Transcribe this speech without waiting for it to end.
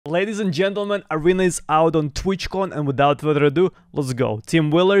Ladies and gentlemen, Arena is out on TwitchCon, and without further ado, let's go.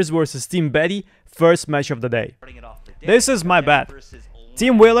 Team Wheelers versus Team Betty, first match of the day. This is my bet.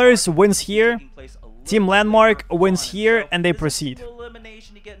 Team Wheelers wins here, Team Landmark wins here, and they proceed.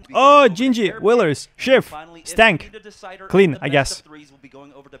 Oh, Gingy, Wheelers, Shift, Stank, clean, I guess. Will be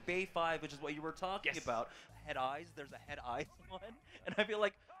going over to Bay 5, which is what you were talking about. Head eyes, there's a head eyes one, and I feel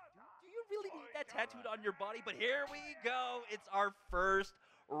like, do you really need that tattooed on your body? But here we go, it's our first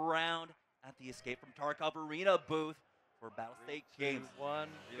round at the Escape from Tarkov Arena booth for Battlestate Games. One,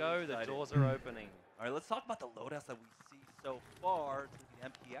 go, the doors are opening. All right, let's talk about the loadouts that we see so far. The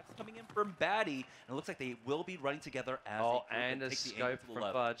MPX coming in from Batty, and it looks like they will be running together as and a scope from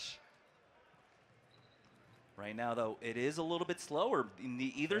Fudge. Right now, though, it is a little bit slower in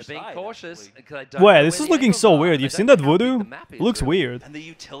either side. Being cautious. Wait, this is looking so weird. You've seen that voodoo? It looks weird. And the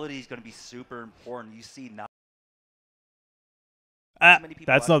utility is going to be super important. You see now.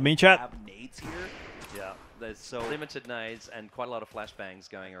 That's not me, chat. Have nades here. Yeah, there's limited nades and quite a lot of flashbangs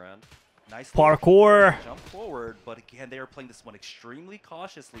going around. Nice parkour. Jump forward, but again, they are playing this one extremely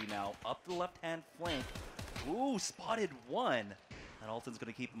cautiously now. Up the left-hand flank. Ooh, spotted one. And Alton's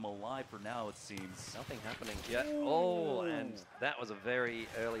going to keep him alive for now, it seems. Nothing happening yet. Oh, and that was a very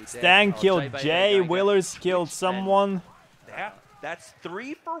early death. Stan killed Jay, Wheelers killed someone. That's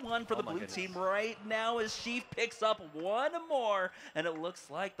 3 for 1 for the blue team right now as Sheaf picks up one more. And it looks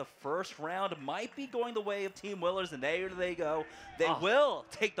like the first round might be going the way of Team Wheelers, and there they go. They will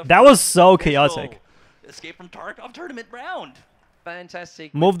take the That was so chaotic. Escape from Tarkov tournament round.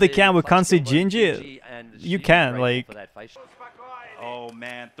 Fantastic. Move the cam, we can't see Gingy. You can, like. Oh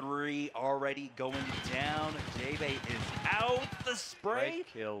man, 3 already going down. JB is out. The spray. Great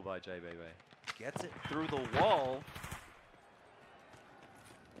kill by JB. Gets it through the wall.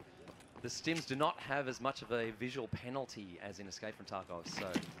 The stims do not have as much of a visual penalty as in Escape from Tarkov, so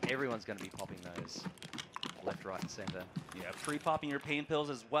everyone's going to be popping those left, right, and center. Yeah, pre-popping your pain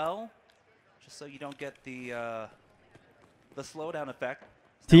pills as well, just so you don't get the slowdown effect.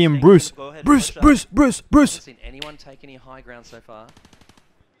 Team Bruce. Bruce. I haven't seen anyone take any high ground so far.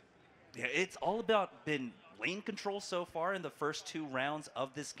 Yeah, it's all about been lane control so far in the first 2 rounds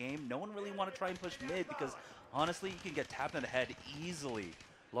of this game. No one really want to try and push mid because honestly, you can get tapped in the head easily.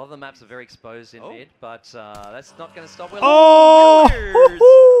 A lot of the maps are very exposed in mid, but that's not going to stop.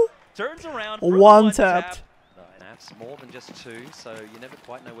 Oh! Turns around. One tapped. Maps more than just 2, so you never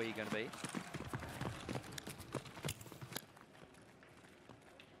quite know where you're going to be.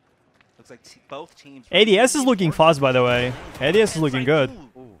 Looks like both teams. ADS is looking fast, by the way. ADS is looking good.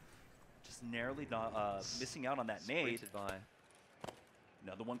 Ooh. Just narrowly missing out on that nade.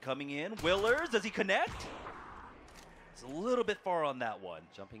 Another one coming in. Wheelers, does he connect? It's a little bit far on that one.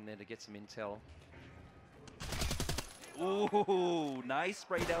 Jumping there to get some intel. Ooh, nice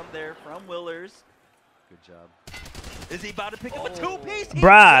spray down there from Wheelers. Good job. Is he about to pick up a 2-piece?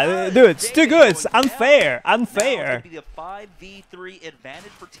 Bruh, dude, it's too good. It's unfair. Unfair. Now it's going to be a 5v3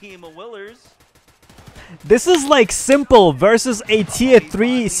 advantage for Team Wheelers. This is like simple versus a tier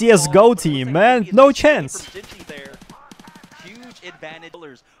 3 CSGO team, man. No chance. Huge advantage.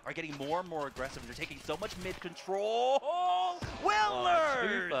 Wheelers are getting more and more aggressive. They're taking so much mid control.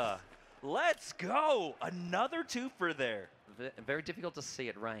 Wheelers! Let's go. Another 2-fer there. Very difficult to see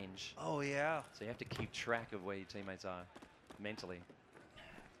at range. Oh, yeah. So you have to keep track of where your teammates are mentally.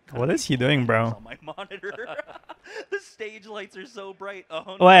 What is he doing, bro? On my monitor. The stage lights are so bright.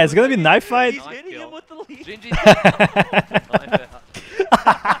 Oh, no. Wait, it's gonna be knife fight? He's hitting him with the lead. Gingy's a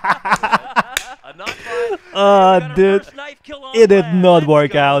knife fight. Dude. It did not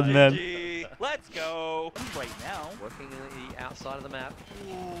work out, man. Let's go. Right now. Working in the outside of the map.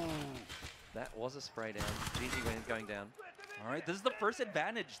 Ooh. That was a spray down. Gingy going down. All right, this is the first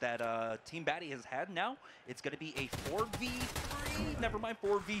advantage that Team Batty has had now. It's going to be a 4v3, never mind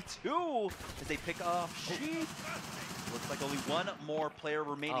 4v2, as they pick off Sheaf. Looks like only one more player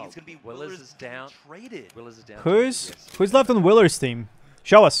remaining. It's going to be Wheelers is down. Traded. Wheelers is down. Who's left on Wheelers' team?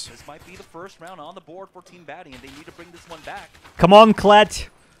 Show us. This might be the first round on the board for Team Batty, and they need to bring this one back. Come on, Klet.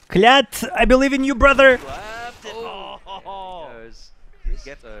 Klet, I believe in you, brother. Left it. Oh, there he goes.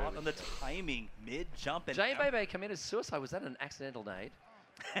 Gets caught on the timing, mid-jump. And JBB committed suicide. Was that an accidental nade?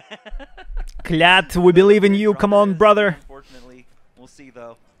 Klet, we believe in you. Come on, brother. Unfortunately, we'll see,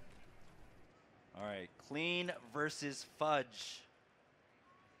 though. All right, Clean versus Fudge.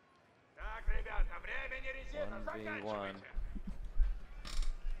 1v1.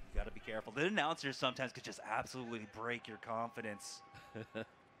 You got to be careful. The announcers sometimes could just absolutely break your confidence.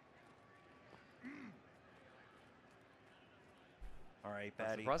 All All right, I'm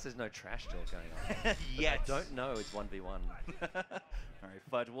Batty. surprised there's no trash talk going on. Yes. I don't know it's 1v1. All right,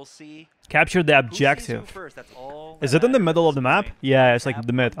 Fudge, we'll see. Capture the Who sees who objective. first? That's all. Is that it in the matters middle at of the this map? point. Yeah, it's like Tap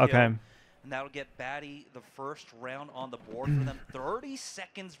the mid. one kill, Okay. And that'll get Batty the first round on the board for them. 30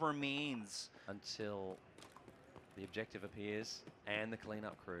 seconds remains. Until the objective appears and the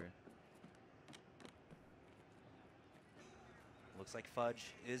cleanup crew. Looks like Fudge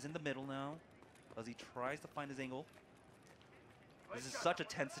is in the middle now as he tries to find his angle. This is such a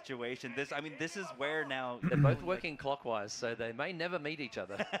tense situation. This is where now They're both working clockwise, so they may never meet each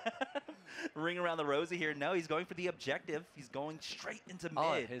other. Ring around the rosy here. No, he's going for the objective. He's going straight into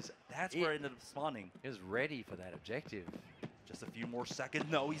mid. That's where it ended up spawning. He was ready for that objective. Just a few more seconds.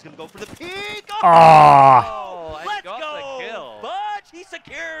 No, he's going to go for the peak. Ah! Oh, and Let's got go. the kill. Fudge, he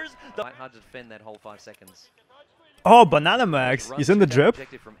secures the... Quite hard to defend that whole 5 seconds. Oh, Banana Max. Runs He's in the to that drip.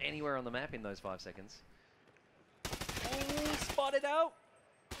 Objective from anywhere on the map in those 5 seconds. Oh, spotted out.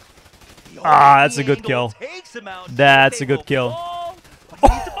 Ah, that's a good kill. Takes him out. That's a They good will kill. fall.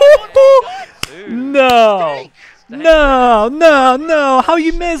 Dude. No! No, no, no! How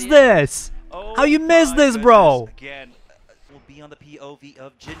you miss this? How you miss my this, bro? goodness. Again, will be on the POV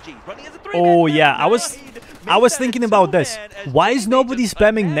of Gingy. Running as a Oh three-man yeah, nade. I was Makes that thinking a about this. two-man as Why is Gingy nobody just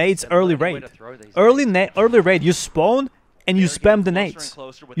spamming attacks nades him. early Way raid? to throw these Early raid, you spawn and you They're spam getting the closer and nades.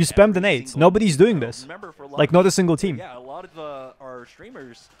 closer with You spam the every nades. single Nobody's doing kill. this. Remember, for a lot Like of not a single team. Yeah, a lot of our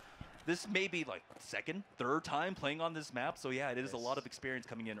streamers, this may be like second, third time playing on this map. So yeah, it is a lot of experience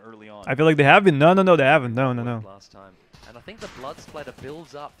coming in early on. I feel like they haven't. No, they haven't. No. Last time. And I think the blood splatter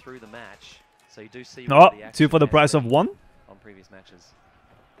builds up through the match. So you do see Oh, where the 2 for the action price has of 1. been on previous matches.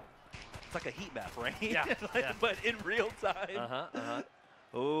 It's like a heat map, right? Yeah, yeah. But in real time.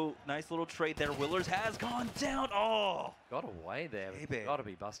 Oh, nice little trade there. Willers has gone down. Oh, Got away there. Baby. Got to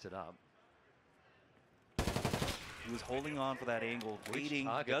be busted up. he was holding on for that angle, waiting.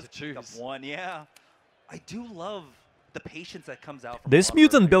 target Just to pick up choose? one. Yeah, I do love the patience that comes out from This a lot of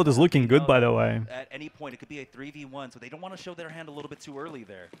mutant our build is players. looking They good, know by that the way. At any point, it could be a 3v1, so they don't want to show their hand a little bit too early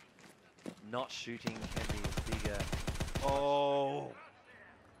there. Not shooting can be bigger. Oh,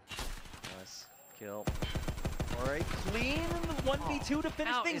 Nice kill. all right, clean 1v2 to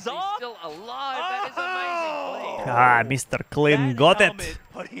finish How things is he off. still alive? That is amazing. Play. Ah, Mr. Clean That got it. helmet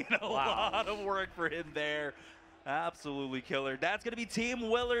putting in a lot of work for him there. Absolutely killer. That's going to be Team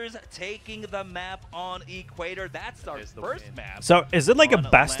Willers taking the map on Equator. That's our There's the first win. map. So is it like a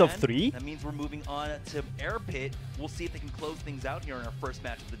on best of land. 3? That means we're moving on to Air Pit. We'll see if they can close things out here in our first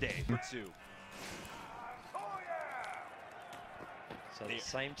match of the day for 2. So the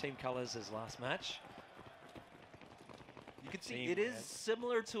same team colors as last match. You can see Team it is red.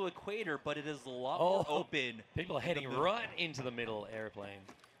 similar to Equator, but it is a lot more open. People are in the heading middle. right into the middle airplane.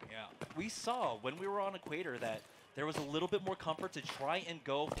 Yeah, we saw when we were on Equator that there was a little bit more comfort to try and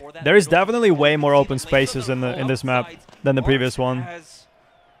go for that. There is middle. definitely way more See open the lanes spaces on in this map outsides. than the Marks previous one. has,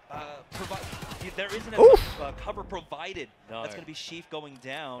 there isn't Oof. enough cover provided. No. That's going to be Sheaf going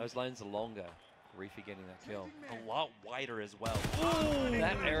down. Those lanes are longer. Reefy getting that kill. A lot wider as well.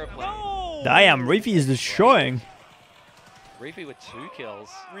 That airplane. No! Damn, Reefy is destroying. Reefy with 2 kills.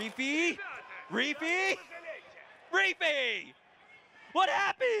 Reefy? Reefy? Reefy! What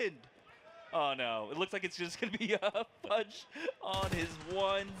happened? Oh no, it looks like it's just going to be a Fudge on his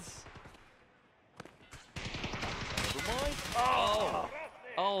ones. Never mind.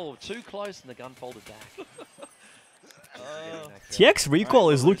 Oh, too close and the gun folded back. TX recoil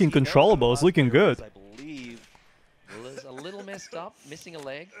is looking controllable. It's looking good. I believe. Willer's a little messed up, missing a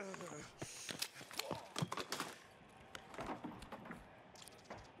leg.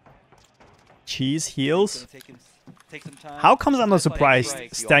 Cheese It's heals. gonna take some time. How comes I'm not Just like surprised break,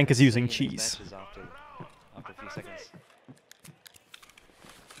 you Stank often is using see in these cheese? matches After a few seconds.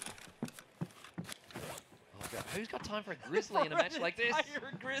 Oh, God. Who's got time for a grizzly in a match like this?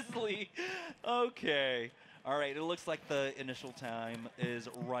 Entire Grizzly. Okay. All right. It looks like the initial time is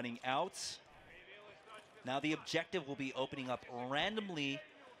running out. Now the objective will be opening up randomly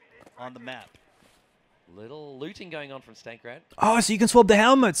on the map. Little looting going on from Stankrad. Oh, so you can swap the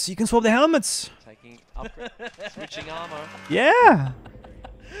helmets. You can swap the helmets. Taking switching armor. Yeah.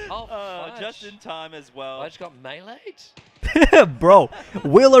 Oh, Fudge. Just in time as well. Fudge got meleeed. Bro,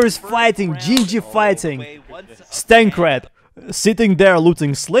 Wheeler is fighting, Gingy fighting, Stankrad sitting there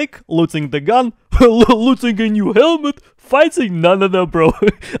looting Slick, looting the gun, looting a new helmet, fighting none of them, bro.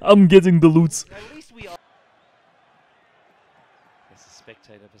 I'm getting the loots. At least we are. That's a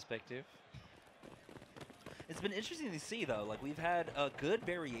spectator perspective. It's been interesting to see, though. Like, we've had a good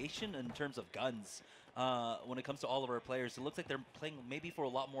variation in terms of guns when it comes to all of our players. It looks like they're playing maybe for a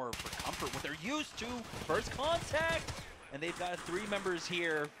lot more for comfort, what they're used to. First contact. And they've got 3 members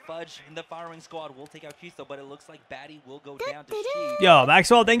here. Fudge in the firing squad will take out Chisto, but it looks like Batty will go down to Sheep. Yo,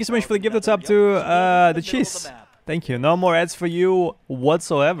 Maxwell, thank you so much for the gift up to the cheese. Thank you. No more ads for you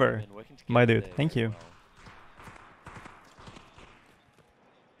whatsoever, my dude. Thank you.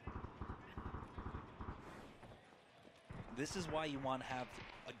 This is why you want to have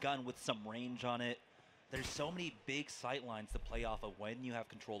a gun with some range on it. There's so many big sight lines to play off of when you have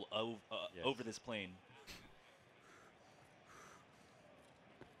control of, over this plane.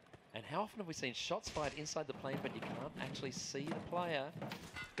 And how often have we seen shots fired inside the plane, but you can't actually see the player?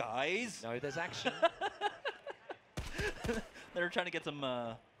 Guys! No, there's action. They're trying to get some,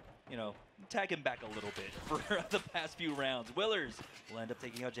 you know, tag him back a little bit for the past few rounds. Willers will end up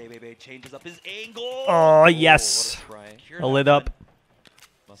taking out JBB, changes up his angle. Oh, yes. A lit up.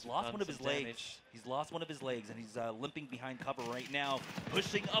 He's lost one of his legs. He's lost one of his legs, and he's limping behind cover right now,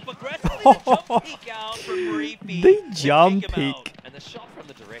 pushing up aggressively. Jump peek out from Reefy. They jump peek. And the shot from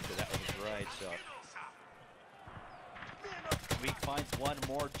the director, that was a great shot. Weak finds one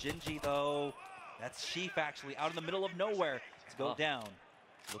more. Gingy, though. That's Sheaf, actually, out in the middle of nowhere. Let's go down.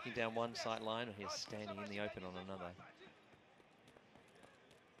 Looking down one sight line, and he's standing in the open on another.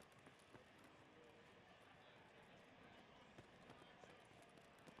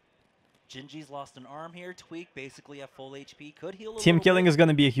 Gingy's lost an arm here. Tweak basically at full HP. Could heal a Team killing is going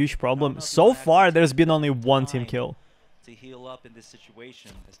to be a huge problem. So far, there's been only one team kill. To heal up in this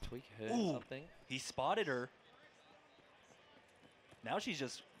situation. Has Tweak heard something? He spotted her. Now she's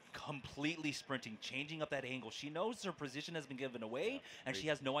just completely sprinting, changing up that angle. She knows her position has been given away, and she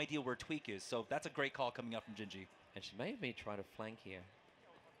has no idea where Tweak is. So that's a great call coming out from Gingy. And she may have been trying to flank here.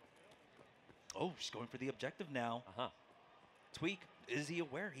 Oh, she's going for the objective now. Tweak, is he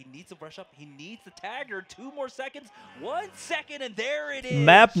aware? He needs to brush up. He needs to tag her. 2 more seconds. 1 second, and there it is.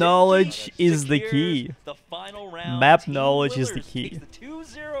 Map knowledge is the key. The final round. Map knowledge is the key. Takes the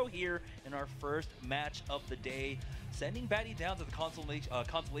 2-0 here in our first match of the day, sending Batty down to the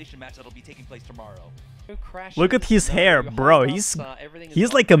consolation match that'll be taking place tomorrow. Look at his hair, bro. He's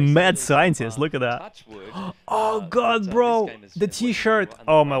like a mad scientist. Look at that. Oh god, bro. The t-shirt.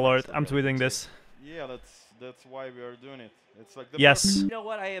 Oh my lord. I'm tweeting this. Yeah, that's why we are doing it. It's like the yes. You know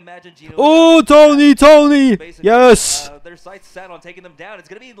what? I imagine Gino. Oh, Tony! Yes! Their sights set on taking them down. It's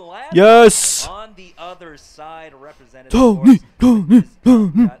going to be the last. Yes! On the other side, represented. Tony!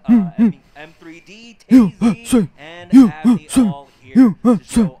 M3D, Tazy, and Abney all here to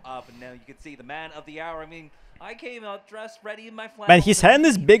show up. And now you can see the man of the hour. I mean, I came out dressed, ready in my flannel. Man, his hand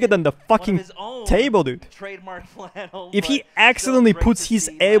is bigger than the fucking table, dude. Trademark flannel. If he accidentally puts his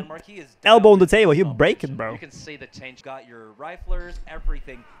elbow on the table, he'll break it, bro. You can see the change. Got your riflers,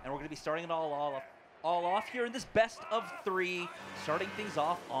 everything, and we're gonna be starting it all off here in this best of 3, starting things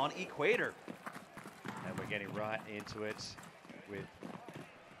off on Equator. And we're getting right into it with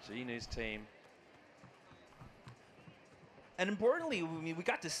Ginu's team. And importantly, I mean, we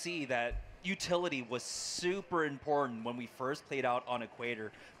got to see that utility was super important when we first played out on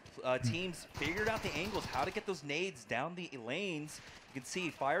Equator. Teams figured out the angles, how to get those nades down the lanes. You can see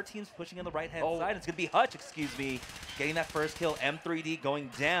fire teams pushing on the right-hand side. It's going to be Hutch, excuse me, getting that first kill. M3D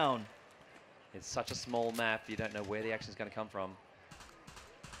going down. It's such a small map, you don't know where the action is going to come from.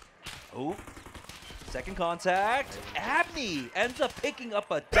 Oh, second contact. Abney ends up picking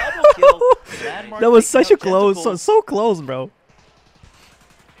up a double kill. That was such a close, so close, bro.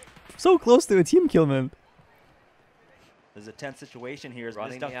 So close to a team kill, man. There's a tense situation here as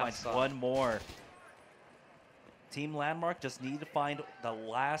Misduck finds one more. Team Landmark just need to find the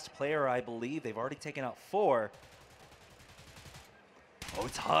last player, I believe. They've already taken out 4. Oh,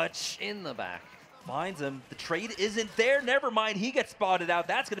 it's Hutch in the back. Finds him. The trade isn't there. Never mind. He gets spotted out.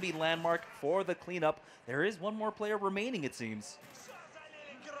 That's going to be Landmark for the cleanup. There is one more player remaining, it seems.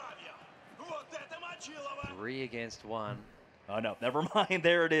 3 against 1. Oh, no. Never mind.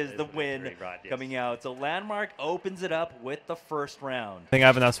 There it is. The win coming out. So Landmark opens it up with the first round. I think I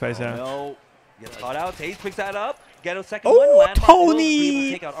have enough space now. No. Gets caught out. Taze picks that up. Get a second one. Landmark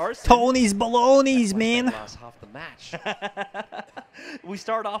Tony! Tony's balonies, man. Last half the match. We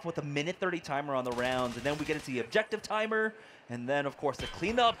start off with a 1:30 timer on the rounds, and then we get into the objective timer, and then, of course, the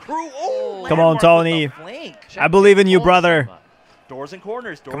cleanup crew. Oh, come on, Tony. I believe in you, brother. Doors and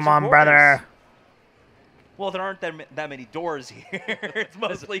corners. Come on, brother. Well, there aren't that many doors here. It's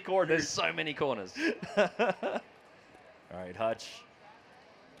mostly corners. There's so many corners. All right, Hutch.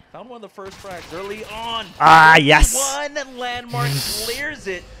 Found one of the first frags early on. Ah, yes. One Landmark clears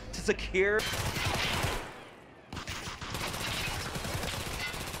it to secure.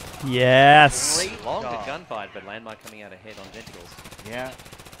 Yes. Longer gunfight, but Landmark coming out ahead on Genticles. Yeah.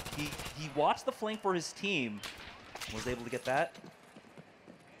 He watched the flank for his team. Was able to get that.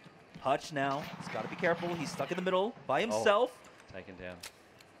 Hutch now. He's got to be careful. He's stuck in the middle by himself. Taken down.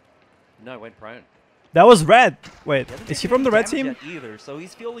 No, went prone. That was red. Wait, He hasn't is he taken from the any red damage team? yet either, so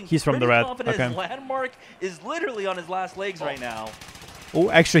he's feeling He's from the pretty red, confident. okay. His landmark is literally on his last legs right now. Oh,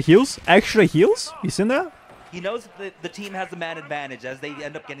 extra heals? Extra heals? You seen that? He knows that the team has the man advantage as they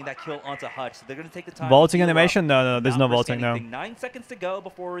end up getting that kill onto Hutch. So they're going to take the time. Vaulting to heal animation? up. No, there's no Not risk vaulting, no. anything. 9 seconds to go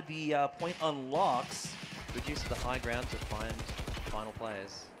before the point unlocks. Good use of the high ground to find final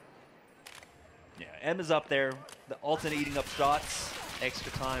players. Yeah, M is up there. The alternate eating up shots.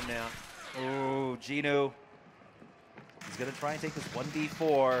 Extra time now. Oh, Gino. He's going to try and take this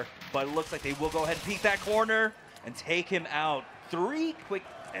 1v4, but it looks like they will go ahead and peek that corner and take him out. 3 quick.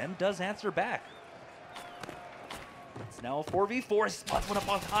 M does answer back. It's now a 4v4. Spots one up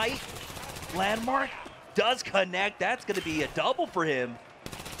on height. Landmark does connect. That's going to be a double for him.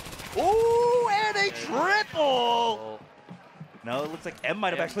 Ooh, and a triple! No, it looks like M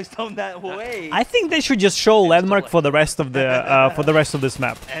might have actually thrown that away. I think they should just show landmark for the rest of the for the rest of this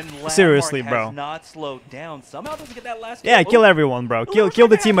map. And Landmark Seriously, bro. has not slowed down. Somehow doesn't get that last Yeah, kill. kill Ooh, everyone, bro. Kill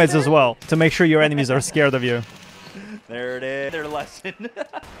the teammates as well to make sure your enemies are scared of you. there it is. Their lesson.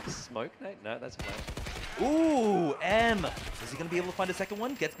 Smoke, Nate? No, that's fine. Ooh, M. Is he going to be able to find a second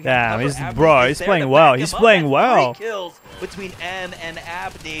one? Gets behind Damn, cover. he's Abney bro. is He's there playing to well. back He's him up. playing That's well. 3 kills between M and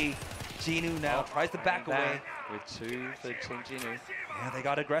Abney. Ginu now tries to back away. With 2 for Team Ginu. Yeah, they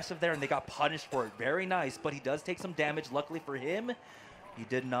got aggressive there, and they got punished for it. Very nice, but he does take some damage. Luckily for him, he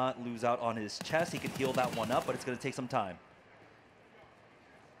did not lose out on his chest. He could heal that one up, but it's going to take some time.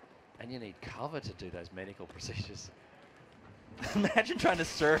 And you need cover to do those medical procedures. Imagine trying to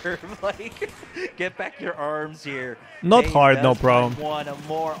serve, like, get back your arms here. Not Dave hard, does no problem. find one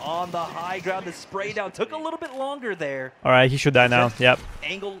more on the high ground. The spray down took a little bit longer there. All right, he should die now. Yep.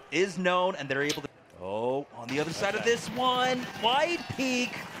 Angle is known, and they're able to... Oh, on the other side of this one, wide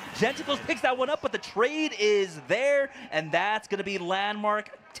peak. Genticles picks that one up, but the trade is there, and that's going to be Landmark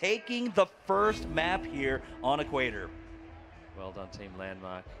taking the first map here on Equator. Well done, Team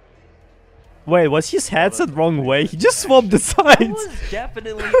Landmark. Wait, was his headset wrong way? He just swapped the That sides. was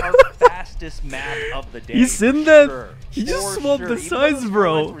definitely our fastest map of the day. You seen for that? sure. He just For swapped sure. the Even though sides, those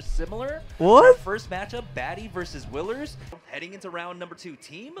bro. scorelines were similar. What? Our first matchup, Batty versus Willers. Heading into round number 2.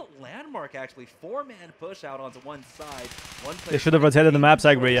 Team Landmark actually 4-man push out onto one side. One They should have rotated the maps,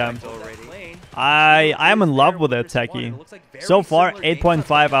 I agree, yeah. I am in love with it, Techie. So far,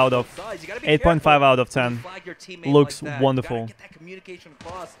 8.5 out of 8.5 out of 10. Looks wonderful. Get that communication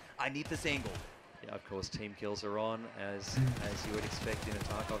across. I need this angle. Yeah, of course, team kills are on, as you would expect in a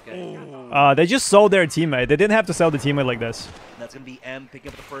Tarkov game. They just sold their teammate. They didn't have to sell the teammate like this. That's going to be M picking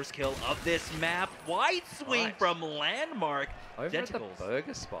up the first kill of this map. Wide swing Nice. from Landmark. Over at the Genticles.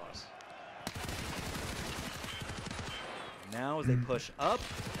 burger spot. Now as they push up,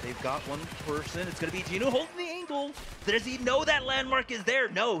 they've got one person. It's going to be Gino holding the angle. Does he know that Landmark is there?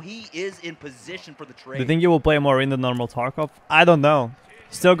 No, he is in position for the trade. Do you think you will play more in the normal Tarkov? I don't know.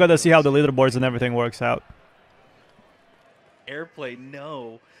 Still gotta see how the leaderboards and everything works out. Airplay,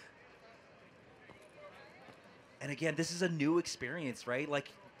 no. And again, this is a new experience, right?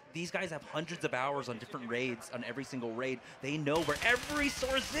 Like, these guys have hundreds of hours on different raids, on every single raid. They know where every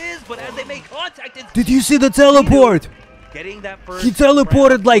source is, but as they make contact, it's Did you see the teleport? getting that first. He teleported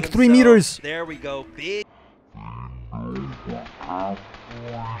round like for 3 himself. meters. There we go. Big.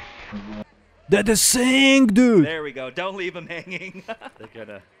 That is saying, dude. There we go. Don't leave him hanging.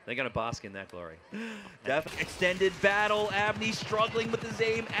 They're gonna bask in that glory. Definitely extended battle. Abney struggling with his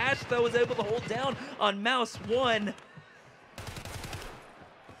aim. Ash, though, is able to hold down on Mouse 1.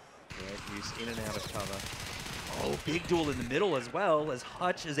 Yeah, use in and out of cover. Oh, big duel in the middle as well, as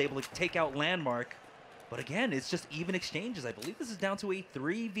Hutch is able to take out Landmark. But again, it's just even exchanges. I believe this is down to a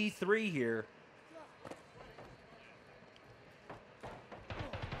 3v3 here.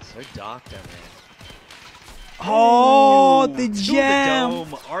 So dark down there. Oh, Ooh, the to jam.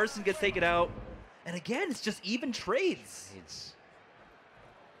 dome. Arson gets taken out. And again, it's just even trades. It's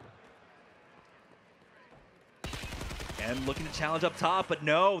And looking to challenge up top, but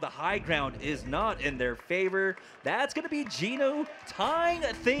no, the high ground is not in their favor. That's going to be Gino tying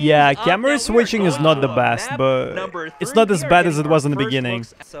things Yeah, up. Now camera we are switching is going not the to best, map but number it's 3. not as We are bad as getting it was our in the first beginning.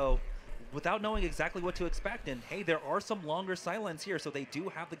 looks. So, without knowing exactly what to expect, and hey, there are some longer silence here, so they do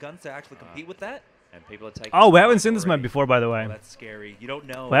have the guns to actually compete with that. and people are taking. Oh, we haven't time seen this map already. before, by the Oh, way. that's scary. You don't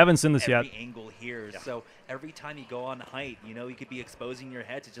know. We haven't seen this yet. every angle here. So every time you go on height, you know, you could be exposing your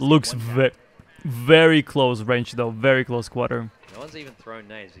head to just Looks get one tap. very close range, though. Very close quarter. No one's even thrown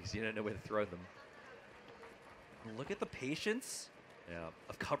nades because you don't know where to throw them. Look at the patience Yeah.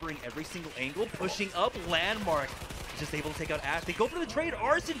 of covering every single angle, pushing up Landmark. just able to take out Ash. They go for the trade.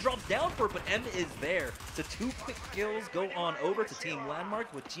 Arson drops down for it, but M is there. The 2 quick kills go on over to Team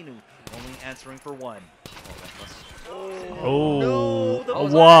Landmark, with Ginu only answering for 1. Oh, no, the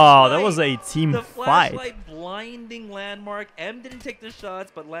wow, that flashlight. was a team The fight. flashlight blinding Landmark. M didn't take the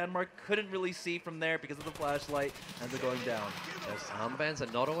shots, but Landmark couldn't really see from there because of the flashlight, and they're going down. Those armbands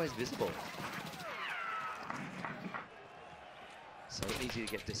are not always visible. So easy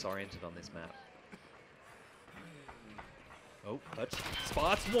to get disoriented on this map. Oh, touch.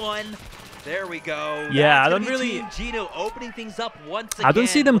 Spots 1. There we go. Yeah, That's I don't gonna be really- Team Gino opening things up once again. I don't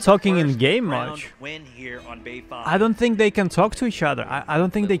see them with the talking in first game round much. Win here on Bay 5. I don't think they can talk to each other. I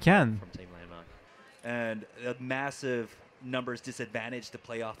don't think they can. From Team Landmark. And a massive numbers disadvantage to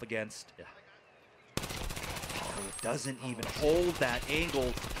play off against. Yeah. Oh, doesn't even hold that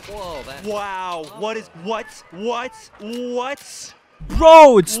angle. Whoa, that. Wow. What?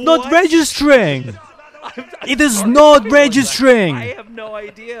 Bro, it's not What? registering. It is not registering. I have no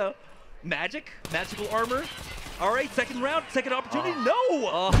idea. Magical armor. All right, second round, second opportunity.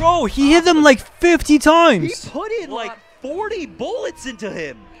 No. Bro, he hit them like 50 He times. put in like 40 bullets into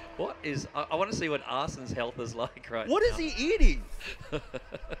him. What is? I want to see what Arson's health is like right What now. is he eating?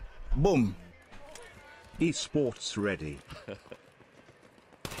 Boom. Esports ready.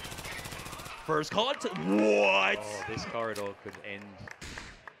 First contact. What? Oh, this corridor could end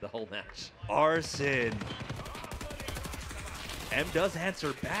the whole match. Arson. M does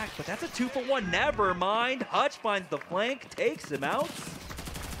answer back, but that's a 2-for-1. Never mind. Hutch finds the flank, takes him out.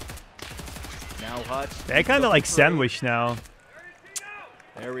 Now Hutch. They're kind of like sandwiched now.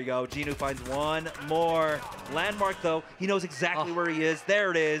 There we go. Ginu finds one more. Landmark, though, he knows exactly where he is. There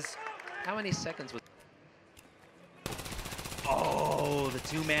it is. How many seconds was? Oh, the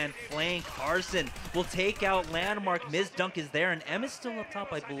 2-man flank. Arson will take out Landmark. Ms. Dunk is there, and M is still up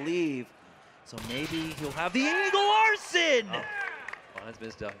top, I believe. So maybe he'll have the Eagle. Arson! Oh, finds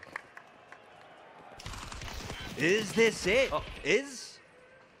Ms. Dunk. Is this it? Oh. Is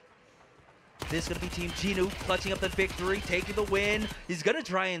this going to be Team Ginu clutching up the victory, taking the win? He's going to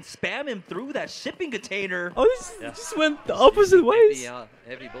try and spam him through that shipping container. Oh, this Yeah. just went the opposite ways.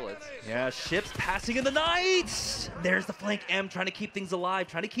 Heavy bullets. Yeah, ships passing in the night. There's the flank. M trying to keep things alive,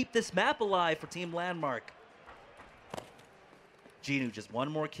 trying to keep this map alive for Team Landmark. Ginu, just one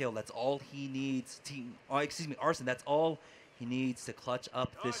more kill. That's all he needs. Arson, that's all he needs to clutch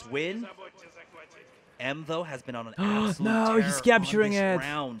up this win. M, though, has been on an absolute No, he's tear capturing on this it.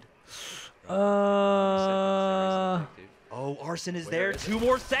 round. Uh, Oh, Arson is there. 2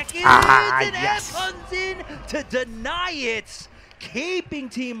 more seconds. And yes. F comes in to deny it, keeping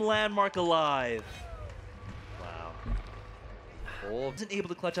Team Landmark alive. Wow. Wasn't able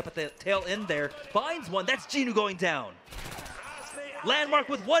to clutch up at the tail end there. Finds one. That's Ginu going down. Landmark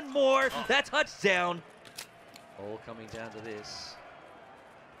with one more. That's touchdown. All coming down to this.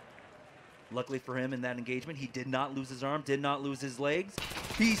 Luckily for him in that engagement, he did not lose his arm, did not lose his legs.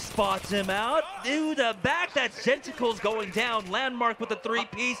 He spots him out. To the back, that's Gentacles going down. Landmark with the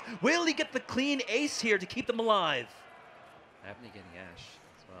 3-piece. Will he get the clean ace here to keep them alive? Abney getting Ash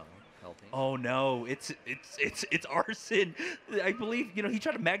as well, helping. Oh no, it's Arson. I believe, he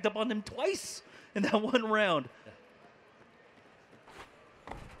tried to mag up on him twice in that one round.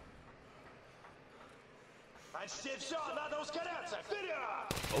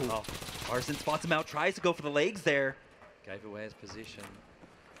 Oh, Arson spots him out, tries to go for the legs there. Gave away his position.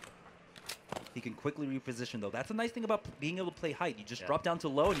 He can quickly reposition, though. That's a nice thing about being able to play height. You just drop down to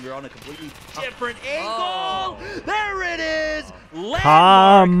low, and you're on a completely different angle. There it is.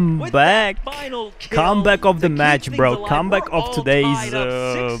 Come with back. that final kill Comeback of the to keep match, things bro. alive. Comeback We're of all today's, tied up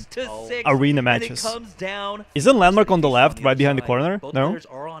 6-6, arena and matches. it comes down. Isn't Landmark on the left, On right behind the other corner? side. Both No? players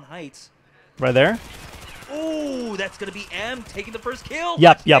are on heights. Right there? Ooh, that's going to be M taking the first kill.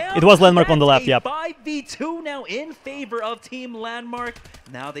 Yep. Touchdown. It was Landmark on the left, That's yep. a 5v2 now in favor of Team Landmark.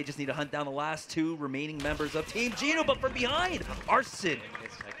 Now they just need to hunt down the last 2 remaining members of Team Gino, but from behind, Arson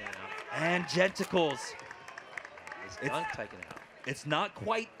Gets taken out. and Gentacles. Is Dunk taken out. It's not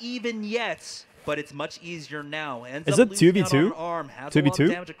quite even yet, but it's much easier now. Ends Is up it losing out on 2v2? an arm, has a lot 2v2? of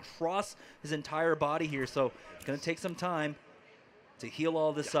damage across his entire body here, so it's going to take some time to heal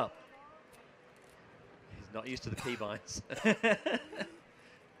all this up. He's not used to the keybinds.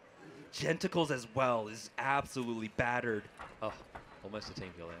 Gentacles as well is absolutely battered. Oh, almost a team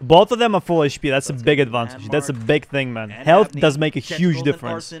kill there. Both of them are full HP. That's a big advantage. That's a big thing, man. And Health Abney. does make a huge Gentacles and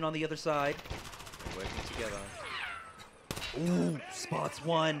difference. Arson on the other side. Working together. Ooh, spots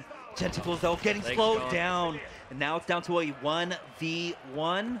one. Gentacles, though, getting Legs slowed gone. down. And now it's down to a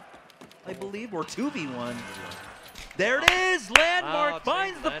 1v1, I believe, or 2v1. There it is. Landmark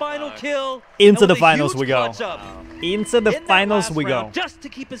finds the final kill. Into and the with a finals huge we go. clutch up Into the in that finals last we go. round, just to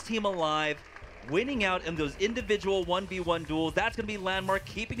keep his team alive. Winning out in those individual 1v1 duels. That's going to be Landmark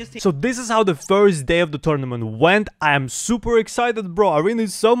keeping his team. So this is how the first day of the tournament went. I am super excited, bro. Arena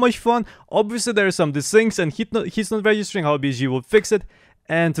is so much fun. Obviously, there are some desyncs and he's not registering. How BSG will fix it.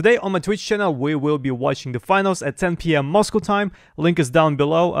 And today on my Twitch channel, we will be watching the finals at 10 p.m. Moscow time. Link is down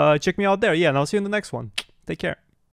below. Check me out there. Yeah, and I'll see you in the next one. Take care.